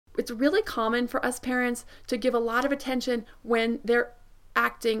It's really common for us parents to give a lot of attention when they're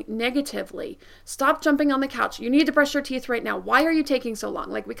acting negatively. Stop jumping on the couch. You need to brush your teeth right now. Why are you taking so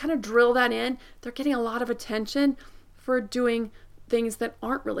long? Like we kind of drill that in. They're getting a lot of attention for doing things that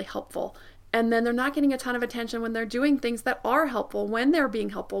aren't really helpful. And then they're not getting a ton of attention when they're doing things that are helpful, when they're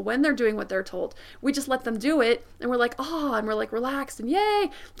being helpful, when they're doing what they're told. We just let them do it and we're like, oh, and we're like relaxed and yay,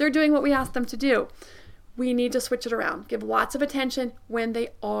 they're doing what we asked them to do. We need to switch it around. Give lots of attention when they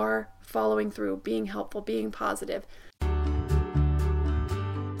are following through, being helpful, being positive.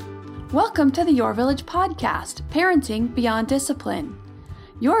 Welcome to the Your Village podcast, Parenting Beyond Discipline.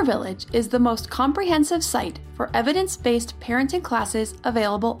 Your Village is the most comprehensive site for evidence-based parenting classes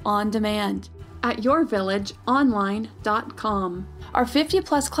available on demand at yourvillageonline.com. Our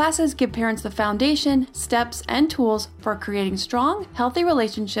 50-plus classes give parents the foundation, steps, and tools for creating strong, healthy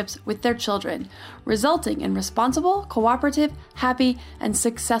relationships with their children, resulting in responsible, cooperative, happy, and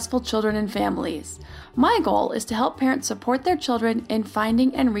successful children and families. My goal is to help parents support their children in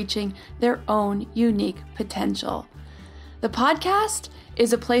finding and reaching their own unique potential. The podcast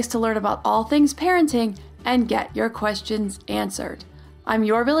is a place to learn about all things parenting and get your questions answered. I'm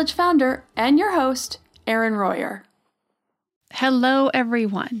Your Village founder and your host, Erin Royer. Hello,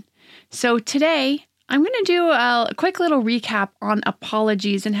 everyone. So today, I'm going to do a quick little recap on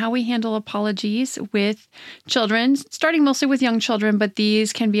apologies and how we handle apologies with children, starting mostly with young children, but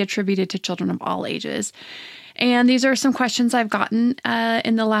these can be attributed to children of all ages. And these are some questions I've gotten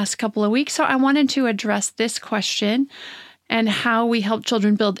in the last couple of weeks. So I wanted to address this question and how we help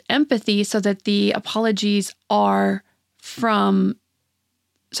children build empathy so that the apologies are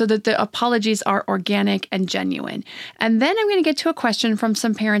organic and genuine. And then I'm going to get to a question from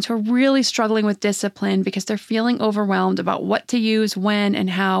some parents who are really struggling with discipline because they're feeling overwhelmed about what to use, when, and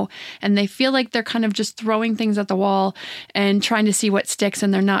how. And they feel like they're kind of just throwing things at the wall and trying to see what sticks,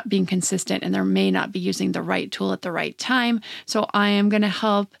 and they're not being consistent, and they may not be using the right tool at the right time. So I am going to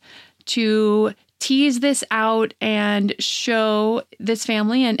help to tease this out and show this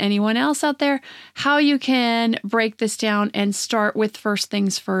family and anyone else out there how you can break this down and start with first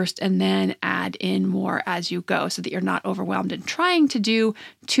things first and then add in more as you go so that you're not overwhelmed and trying to do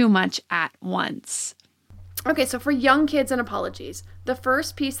too much at once. Okay, so for young kids and apologies, the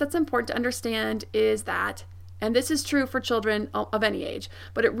first piece that's important to understand is that, and this is true for children of any age,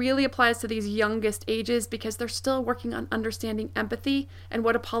 but it really applies to these youngest ages because they're still working on understanding empathy and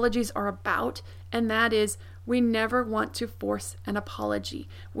what apologies are about. And that is, we never want to force an apology.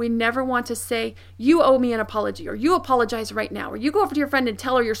 We never want to say, you owe me an apology, or you apologize right now, or you go over to your friend and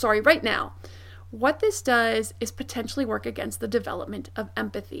tell her you're sorry right now. What this does is potentially work against the development of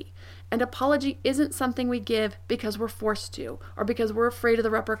empathy. An apology isn't something we give because we're forced to, or because we're afraid of the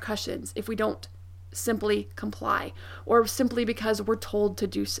repercussions if we don't simply comply, or simply because we're told to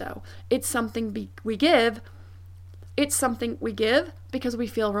do so. It's something we give. It's something we give because we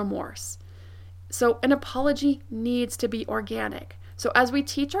feel remorse. So an apology needs to be organic. So as we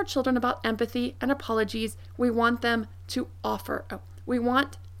teach our children about empathy and apologies, we want them to offer. We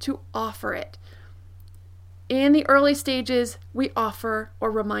want to offer it. In the early stages, we offer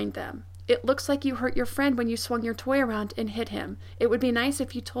or remind them. It looks like you hurt your friend when you swung your toy around and hit him. It would be nice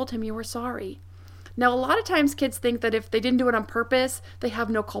if you told him you were sorry. Now, a lot of times kids think that if they didn't do it on purpose, they have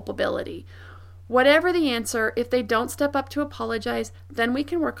no culpability. Whatever the answer, if they don't step up to apologize, then we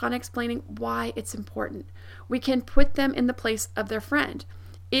can work on explaining why it's important. We can put them in the place of their friend.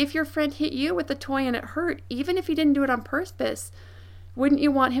 If your friend hit you with a toy and it hurt, even if he didn't do it on purpose, wouldn't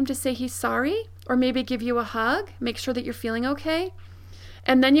you want him to say he's sorry? Or maybe give you a hug, make sure that you're feeling okay?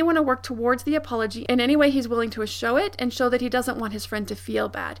 And then you want to work towards the apology in any way he's willing to show it and show that he doesn't want his friend to feel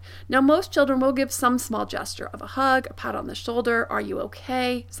bad. Now, most children will give some small gesture of a hug, a pat on the shoulder, are you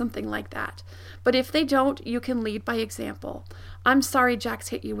okay? Something like that. But if they don't, you can lead by example. I'm sorry Jax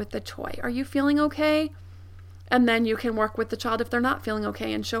hit you with the toy. Are you feeling okay? And then you can work with the child if they're not feeling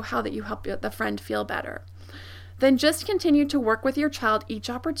okay and show how that you help the friend feel better. Then just continue to work with your child each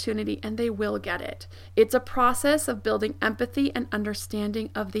opportunity and they will get it. It's a process of building empathy and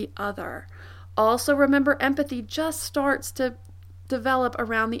understanding of the other. Also remember, empathy just starts to develop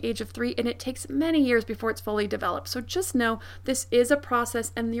around the age of 3 and it takes many years before it's fully developed. So just know this is a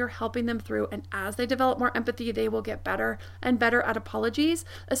process and you're helping them through, and as they develop more empathy, they will get better and better at apologies,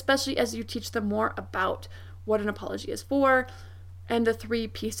 especially as you teach them more about what an apology is for and the 3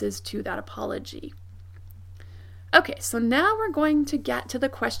 pieces to that apology. Okay, so now we're going to get to the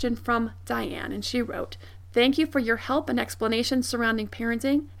question from Diane, and she wrote, "Thank you for your help and explanation surrounding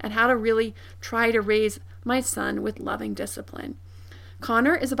parenting and how to really try to raise my son with loving discipline.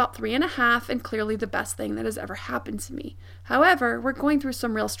 Connor is about 3.5 and clearly the best thing that has ever happened to me. However, we're going through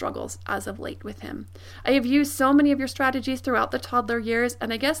some real struggles as of late with him. I have used so many of your strategies throughout the toddler years,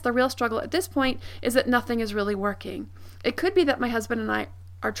 and I guess the real struggle at this point is that nothing is really working. It could be that my husband and I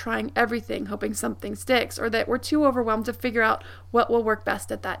are trying everything, hoping something sticks, or that we're too overwhelmed to figure out what will work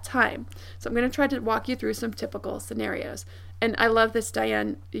best at that time. So I'm going to try to walk you through some typical scenarios. And I love this,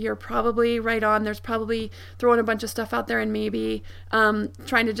 Diane. You're probably right on. There's probably throwing a bunch of stuff out there and maybe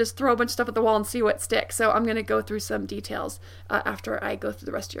trying to just throw a bunch of stuff at the wall and see what sticks. So I'm going to go through some details after I go through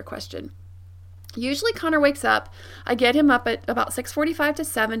the rest of your question. Usually Connor wakes up. I get him up at about 6:45 to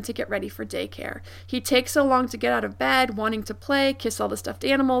 7 to get ready for daycare. He takes so long to get out of bed, wanting to play, kiss all the stuffed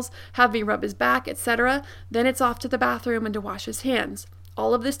animals, have me rub his back, etc. Then it's off to the bathroom and to wash his hands.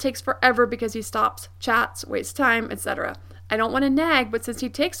 All of this takes forever because he stops, chats, wastes time, etc. I don't want to nag, but since he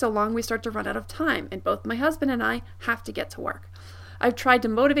takes so long, we start to run out of time, and both my husband and I have to get to work. I've tried to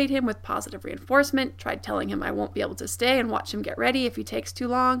motivate him with positive reinforcement, tried telling him I won't be able to stay and watch him get ready if he takes too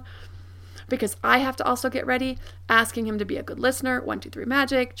long, because I have to also get ready, asking him to be a good listener, 1, 2, 3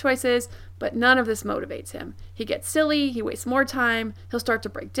 magic, choices, but none of this motivates him. He gets silly, he wastes more time, he'll start to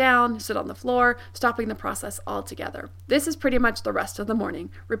break down, sit on the floor, stopping the process altogether. This is pretty much the rest of the morning,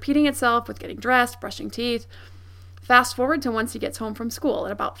 repeating itself with getting dressed, brushing teeth. Fast forward to once he gets home from school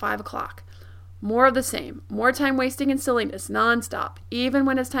at about 5 o'clock. More of the same, more time wasting and silliness nonstop, even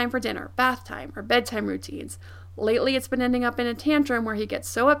when it's time for dinner, bath time, or bedtime routines. Lately, it's been ending up in a tantrum where he gets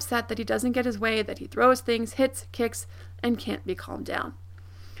so upset that he doesn't get his way that he throws things, hits, kicks, and can't be calmed down.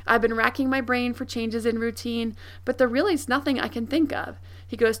 I've been racking my brain for changes in routine, but there really is nothing I can think of.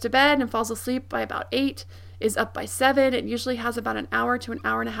 He goes to bed and falls asleep by about 8, is up by 7, and usually has about an hour to an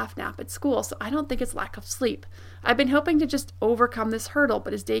hour and a half nap at school, so I don't think it's lack of sleep. I've been hoping to just overcome this hurdle,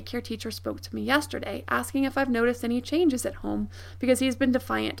 but his daycare teacher spoke to me yesterday, asking if I've noticed any changes at home, because he's been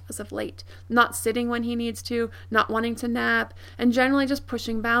defiant as of late, not sitting when he needs to, not wanting to nap, and generally just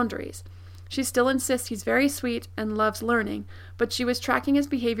pushing boundaries. She still insists he's very sweet and loves learning, but she was tracking his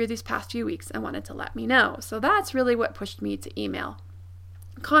behavior these past few weeks and wanted to let me know, so that's really what pushed me to email.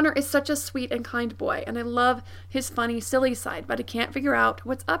 Connor is such a sweet and kind boy, and I love his funny, silly side, but I can't figure out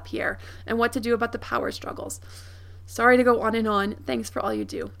what's up here and what to do about the power struggles. Sorry to go on and on. Thanks for all you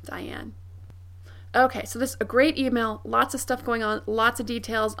do, Diane. Okay, so this is a great email, lots of stuff going on, lots of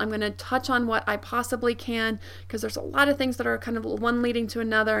details. I'm going to touch on what I possibly can because there's a lot of things that are kind of one leading to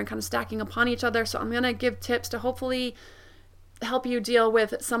another and kind of stacking upon each other. So I'm going to give tips to hopefully help you deal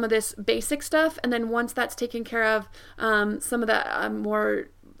with some of this basic stuff. And then once that's taken care of, some of the more,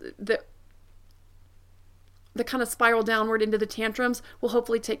 the kind of spiral downward into the tantrums will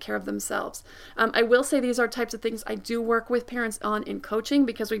hopefully take care of themselves. I will say these are types of things I do work with parents on in coaching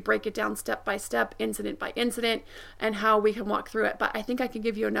because we break it down step by step, incident by incident, and how we can walk through it. But I think I can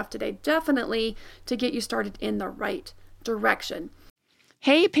give you enough today, definitely, to get you started in the right direction.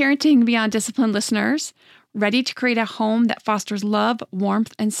 Hey, Parenting Beyond Discipline listeners. Ready to create a home that fosters love,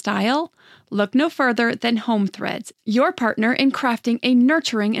 warmth, and style? Look no further than Home Threads, your partner in crafting a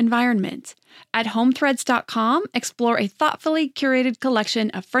nurturing environment. At HomeThreads.com, explore a thoughtfully curated collection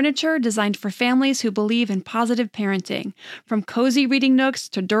of furniture designed for families who believe in positive parenting. From cozy reading nooks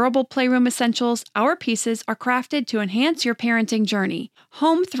to durable playroom essentials, our pieces are crafted to enhance your parenting journey.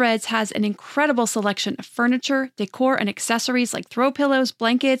 Home Threads has an incredible selection of furniture, decor, and accessories like throw pillows,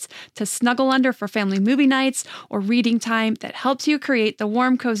 blankets, to snuggle under for family movie nights or reading time that helps you create the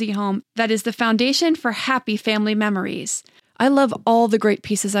warm, cozy home that is the foundation for happy family memories. I love all the great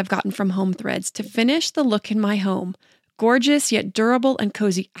pieces I've gotten from Home Threads to finish the look in my home. Gorgeous yet durable and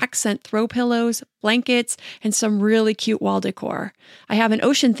cozy accent throw pillows, blankets, and some really cute wall decor. I have an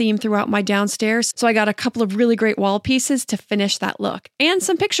ocean theme throughout my downstairs, so I got a couple of really great wall pieces to finish that look, and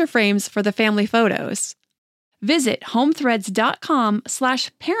some picture frames for the family photos. Visit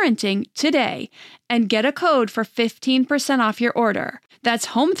homethreads.com/parenting today and get a code for 15% off your order. That's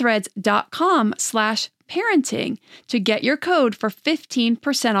homethreads.com/parenting to get your code for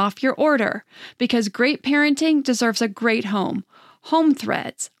 15% off your order, because great parenting deserves a great home. Home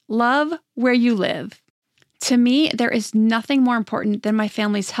Threads. Love where you live. To me, there is nothing more important than my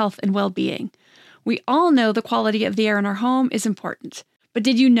family's health and well-being. We all know the quality of the air in our home is important. But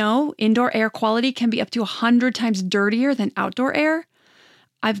did you know indoor air quality can be up to 100 times dirtier than outdoor air?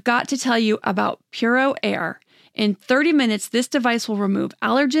 I've got to tell you about Puro Air. In 30 minutes, this device will remove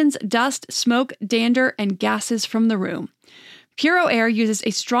allergens, dust, smoke, dander, and gases from the room. Puro Air uses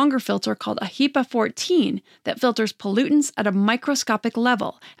a stronger filter called a HEPA 14 that filters pollutants at a microscopic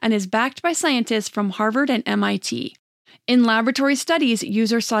level and is backed by scientists from Harvard and MIT. In laboratory studies,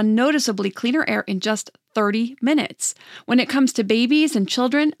 users saw noticeably cleaner air in just 30 minutes. When it comes to babies and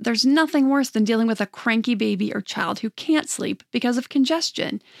children, there's nothing worse than dealing with a cranky baby or child who can't sleep because of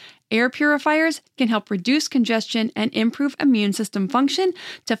congestion. Air purifiers can help reduce congestion and improve immune system function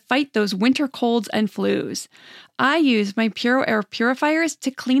to fight those winter colds and flus. I use my Puro Air purifiers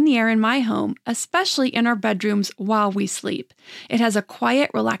to clean the air in my home, especially in our bedrooms while we sleep. It has a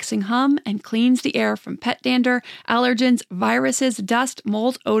quiet, relaxing hum and cleans the air from pet dander, allergens, viruses, dust,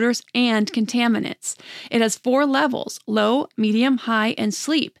 mold, odors, and contaminants. It has 4 levels: low, medium, high, and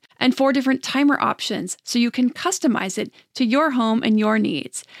sleep, and 4 different timer options, so you can customize it to your home and your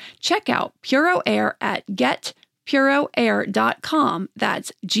needs. Check out Puro Air at getpuroair.com.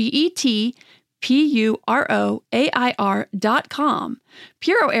 That's GetPuroAir.com.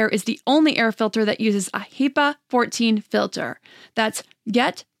 Puro Air is the only air filter that uses a HEPA 14 filter. That's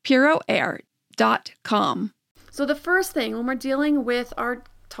getpuroair.com. So the first thing when we're dealing with our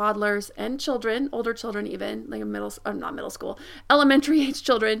toddlers and children, older children even, like not middle school, elementary age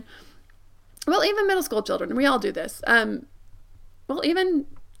children, well, even middle school children, we all do this.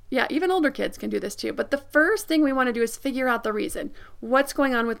 Even older kids can do this too. But the first thing we want to do is figure out the reason. What's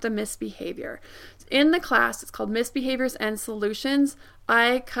going on with the misbehavior? In the class, it's called Misbehaviors and Solutions.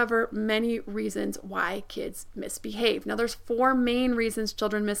 I cover many reasons why kids misbehave. Now, there's 4 main reasons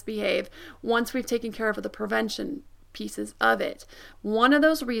children misbehave once we've taken care of the prevention pieces of it. One of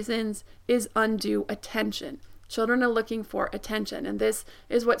those reasons is undue attention. Children are looking for attention, and this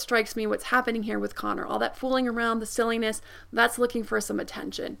is what strikes me, what's happening here with Connor. All that fooling around, the silliness, that's looking for some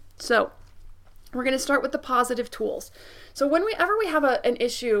attention. So we're going to start with the positive tools. So whenever we have an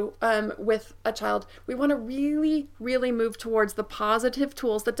issue with a child, we want to really, really move towards the positive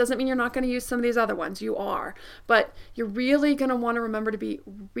tools. That doesn't mean you're not going to use some of these other ones. You are. But you're really going to want to remember to be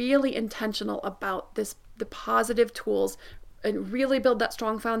really intentional about the positive tools and really build that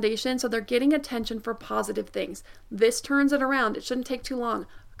strong foundation so they're getting attention for positive things. This turns it around. It shouldn't take too long.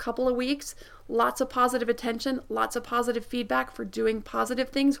 A couple of weeks, lots of positive attention, lots of positive feedback for doing positive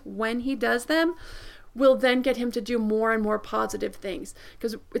things when he does them, will then get him to do more and more positive things.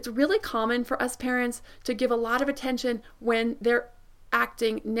 Because it's really common for us parents to give a lot of attention when they're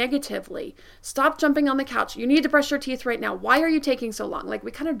acting negatively. Stop jumping on the couch. You need to brush your teeth right now. Why are you taking so long? Like, we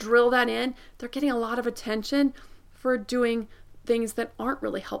kind of drill that in. They're getting a lot of attention for doing things that aren't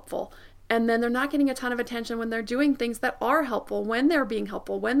really helpful. And then they're not getting a ton of attention when they're doing things that are helpful, when they're being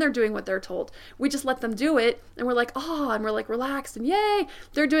helpful, when they're doing what they're told. We just let them do it and we're like, and we're like relaxed and yay,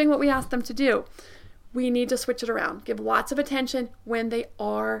 they're doing what we asked them to do. We need to switch it around. Give lots of attention when they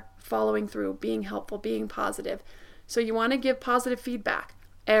are following through, being helpful, being positive. So you want to give positive feedback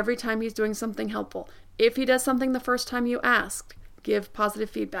every time he's doing something helpful. If he does something the first time you asked, give positive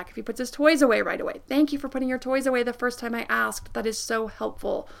feedback. If he puts his toys away right away, thank you for putting your toys away the first time I asked. That is so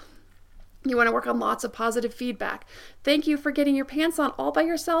helpful. You want to work on lots of positive feedback. Thank you for getting your pants on all by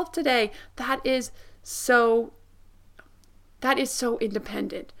yourself today. That is so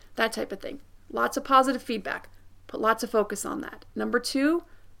independent. That type of thing. Lots of positive feedback. Put lots of focus on that. Number 2,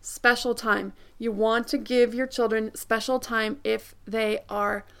 special time. You want to give your children special time if they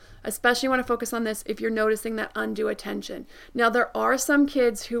are, especially you want to focus on this if you're noticing that undue attention. Now, there are some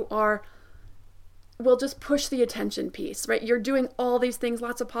kids who will just push the attention piece, right? You're doing all these things,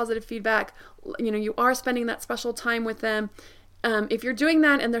 lots of positive feedback. You are spending that special time with them. If you're doing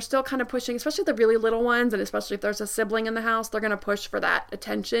that and they're still kind of pushing, especially the really little ones, and especially if there's a sibling in the house, they're going to push for that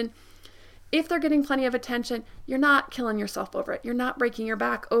attention. If they're getting plenty of attention, you're not killing yourself over it. You're not breaking your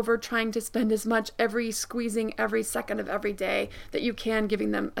back over trying to spend as much squeezing every second of every day that you can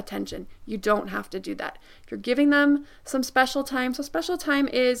giving them attention. You don't have to do that. If you're giving them some special time, so special time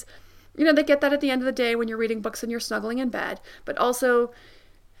is, they get that at the end of the day when you're reading books and you're snuggling in bed, but also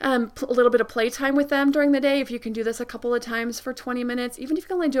a little bit of playtime with them during the day. If you can do this a couple of times for 20 minutes, even if you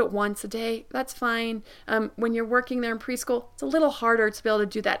can only do it once a day, that's fine. When you're working there in preschool, it's a little harder to be able to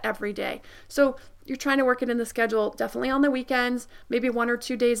do that every day. So you're trying to work it in the schedule, definitely on the weekends, maybe 1 or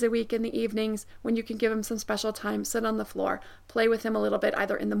 2 days a week in the evenings when you can give him some special time, sit on the floor, play with him a little bit,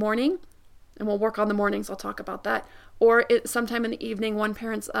 either in the morning, and we'll work on the mornings, I'll talk about that, or sometime in the evening, one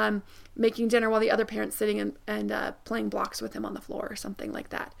parent's making dinner while the other parent's sitting and playing blocks with him on the floor or something like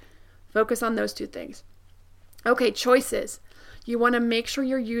that. Focus on those 2 things. Okay, choices. You want to make sure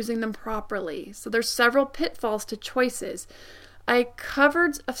you're using them properly. So there's several pitfalls to choices. I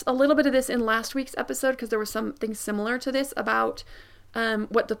covered a little bit of this in last week's episode because there was something similar to this about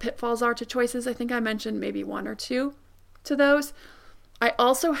what the pitfalls are to choices. I think I mentioned maybe 1 or 2 to those. I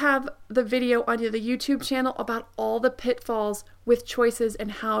also have the video on the YouTube channel about all the pitfalls with choices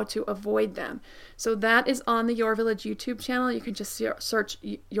and how to avoid them. So that is on the Your Village YouTube channel. You can just search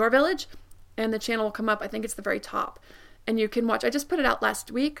Your Village and the channel will come up. I think it's the very top. And you can watch, I just put it out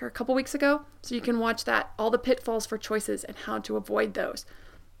last week or a couple weeks ago. So you can watch that, all the pitfalls for choices and how to avoid those.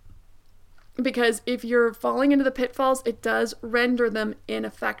 Because if you're falling into the pitfalls, it does render them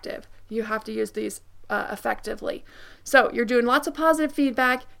ineffective. You have to use these effectively. So you're doing lots of positive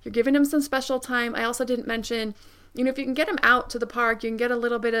feedback. You're giving them some special time. I also didn't mention, if you can get them out to the park, you can get a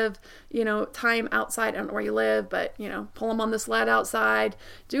little bit of, time outside. I don't know where you live, but, pull them on the sled outside.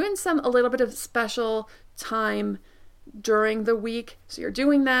 Doing a little bit of special time during the week. So you're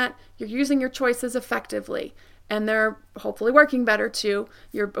doing that. You're using your choices effectively. And they're hopefully working better too.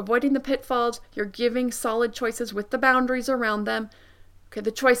 You're avoiding the pitfalls. You're giving solid choices with the boundaries around them. Okay,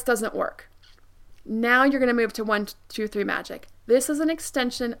 the choice doesn't work. Now you're going to move to 1, 2, 3 magic. This is an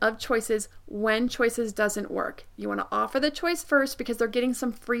extension of choices when choices doesn't work. You want to offer the choice first because they're getting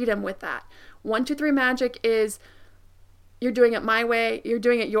some freedom with that. 1, 2, 3 magic is you're doing it my way. You're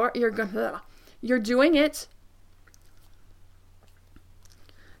doing it you're doing it.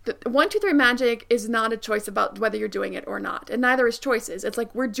 The 1, 2, 3 magic is not a choice about whether you're doing it or not, and neither is choices. It's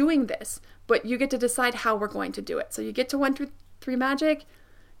like we're doing this, but you get to decide how we're going to do it. So you get to 1, 2, 3 magic.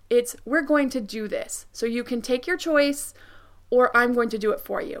 It's we're going to do this. So you can take your choice or I'm going to do it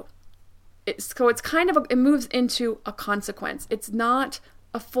for you. It's kind of, it moves into a consequence. It's not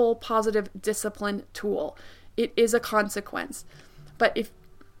a full positive discipline tool. It is a consequence. But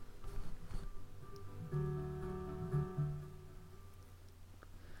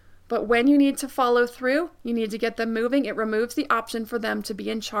when you need to follow through, you need to get them moving. It removes the option for them to be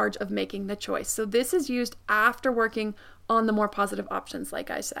in charge of making the choice. So this is used after working on the more positive options, like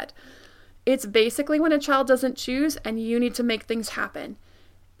I said. It's basically when a child doesn't choose and you need to make things happen.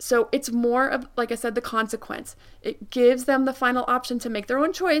 So it's more of, like I said, the consequence. It gives them the final option to make their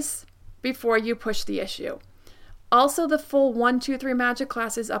own choice before you push the issue. Also, the full 1, 2, 3 magic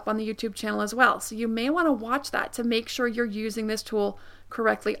class is up on the YouTube channel as well. So you may want to watch that to make sure you're using this tool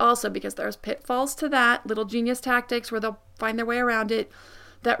correctly also, because there's pitfalls to that, little genius tactics where they'll find their way around it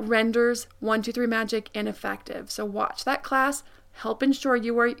that renders 1, 2, 3 magic ineffective. So watch that class, help ensure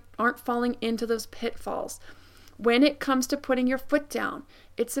you aren't falling into those pitfalls. When it comes to putting your foot down,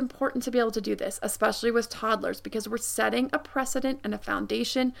 it's important to be able to do this, especially with toddlers, because we're setting a precedent and a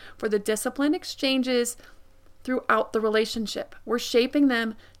foundation for the discipline exchanges throughout the relationship. We're shaping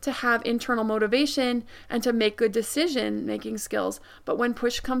them to have internal motivation and to make good decision-making skills. But when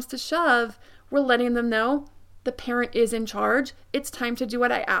push comes to shove, we're letting them know the parent is in charge. It's time to do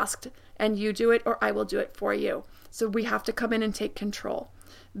what I asked, and you do it or I will do it for you. So we have to come in and take control.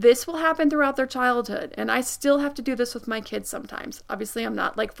 This will happen throughout their childhood, and I still have to do this with my kids sometimes. Obviously, I'm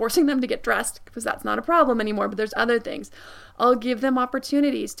not like forcing them to get dressed because that's not a problem anymore, but there's other things. I'll give them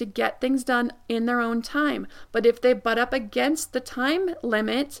opportunities to get things done in their own time. But if they butt up against the time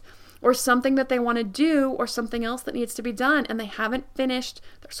limit or something that they want to do or something else that needs to be done and they haven't finished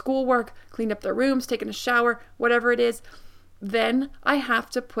their schoolwork, cleaned up their rooms, taken a shower, whatever it is, then I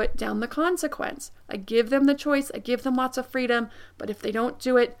have to put down the consequence. I give them the choice, I give them lots of freedom, but if they don't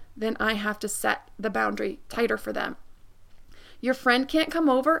do it, then I have to set the boundary tighter for them. Your friend can't come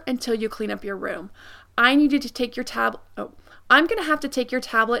over until you clean up your room. I need you to take your tablet. I'm going to have to take your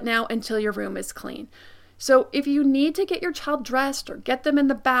tablet now until your room is clean. So if you need to get your child dressed or get them in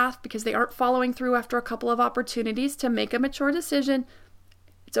the bath because they aren't following through after a couple of opportunities to make a mature decision,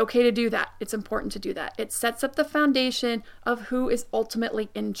 it's okay to do that. It's important to do that. It sets up the foundation of who is ultimately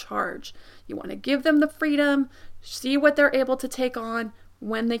in charge. You want to give them the freedom, see what they're able to take on.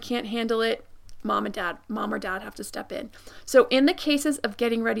 When they can't handle it, mom or dad have to step in. So in the cases of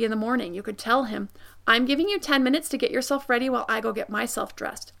getting ready in the morning, you could tell him, I'm giving you 10 minutes to get yourself ready while I go get myself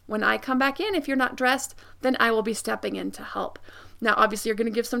dressed. When I come back in, if you're not dressed, then I will be stepping in to help. Now, obviously, you're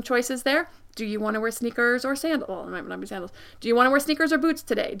going to give some choices there. Do you want to wear sneakers or sandals? Well, it might not be sandals. Do you want to wear sneakers or boots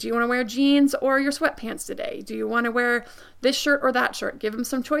today? Do you want to wear jeans or your sweatpants today? Do you want to wear this shirt or that shirt? Give him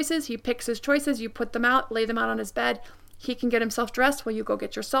some choices. He picks his choices. You put them out, lay them out on his bed. He can get himself dressed while you go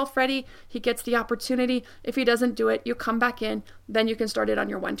get yourself ready. He gets the opportunity. If he doesn't do it, you come back in. Then you can start it on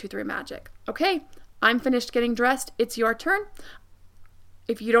your 1, 2, 3 magic. Okay, I'm finished getting dressed. It's your turn.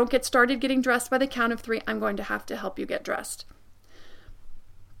 If you don't get started getting dressed by the count of 3, I'm going to have to help you get dressed.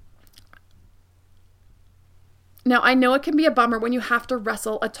 Now, I know it can be a bummer when you have to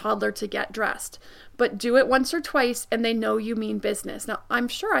wrestle a toddler to get dressed, but do it once or twice and they know you mean business. Now, I'm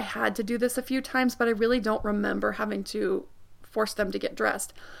sure I had to do this a few times, but I really don't remember having to force them to get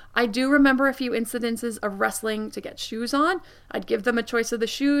dressed. I do remember a few incidences of wrestling to get shoes on. I'd give them a choice of the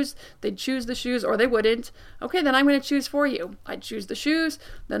shoes. They'd choose the shoes or they wouldn't. Okay, then I'm going to choose for you. I'd choose the shoes,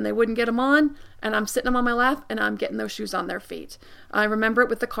 then they wouldn't get them on, and I'm sitting them on my lap and I'm getting those shoes on their feet. I remember it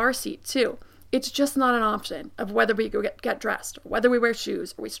with the car seat too. It's just not an option of whether we go get dressed, or whether we wear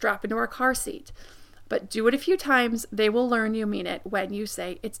shoes, or we strap into our car seat. But do it a few times. They will learn you mean it when you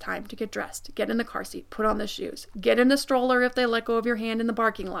say it's time to get dressed, get in the car seat, put on the shoes, get in the stroller if they let go of your hand in the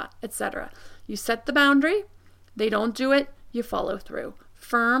parking lot, etc. You set the boundary. They don't do it. You follow through.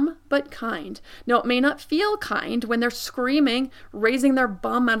 Firm but kind. Now, it may not feel kind when they're screaming, raising their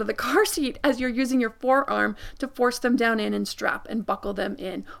bum out of the car seat as you're using your forearm to force them down in and strap and buckle them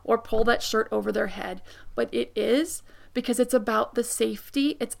in, or pull that shirt over their head. But it is because it's about the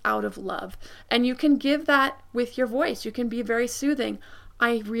safety. It's out of love. And you can give that with your voice. You can be very soothing.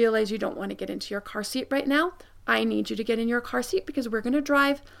 I realize you don't want to get into your car seat right now. I need you to get in your car seat because we're going to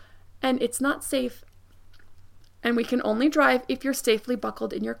drive and it's not safe. And we can only drive if you're safely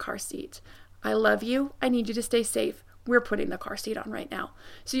buckled in your car seat. I love you. I need you to stay safe. We're putting the car seat on right now.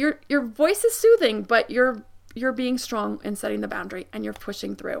 So your voice is soothing, but you're being strong and setting the boundary and you're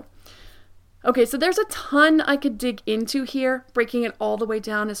pushing through. Okay, so there's a ton I could dig into here, breaking it all the way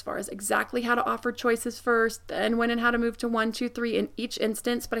down as far as exactly how to offer choices first, then when and how to move to 1, 2, 3 in each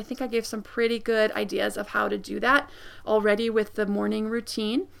instance. But I think I gave some pretty good ideas of how to do that already with the morning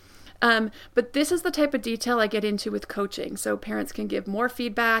routine. But this is the type of detail I get into with coaching, so parents can give more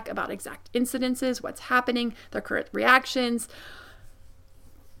feedback about exact incidences, what's happening, their current reactions.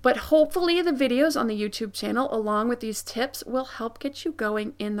 But hopefully the videos on the YouTube channel, along with these tips, will help get you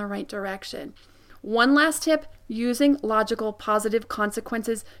going in the right direction. One last tip, using logical positive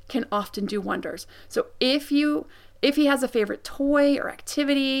consequences can often do wonders. So if he has a favorite toy or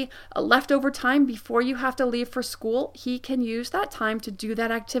activity, a leftover time before you have to leave for school, he can use that time to do that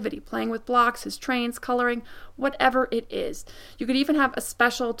activity, playing with blocks, his trains, coloring, whatever it is. You could even have a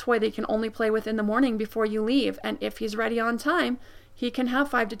special toy that he can only play with in the morning before you leave. And if he's ready on time, he can have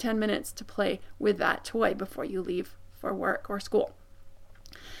 5 to 10 minutes to play with that toy before you leave for work or school.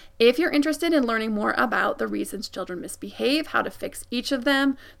 If you're interested in learning more about the reasons children misbehave, how to fix each of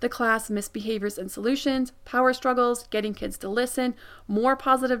them, the class Misbehaviors and Solutions, Power Struggles, Getting Kids to Listen, More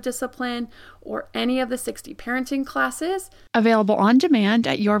Positive Discipline, or any of the 60 parenting classes, available on demand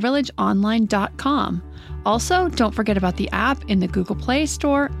at yourvillageonline.com. Also, don't forget about the app in the Google Play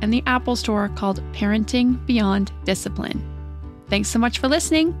Store and the Apple Store called Parenting Beyond Discipline. Thanks so much for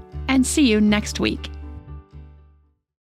listening, and see you next week.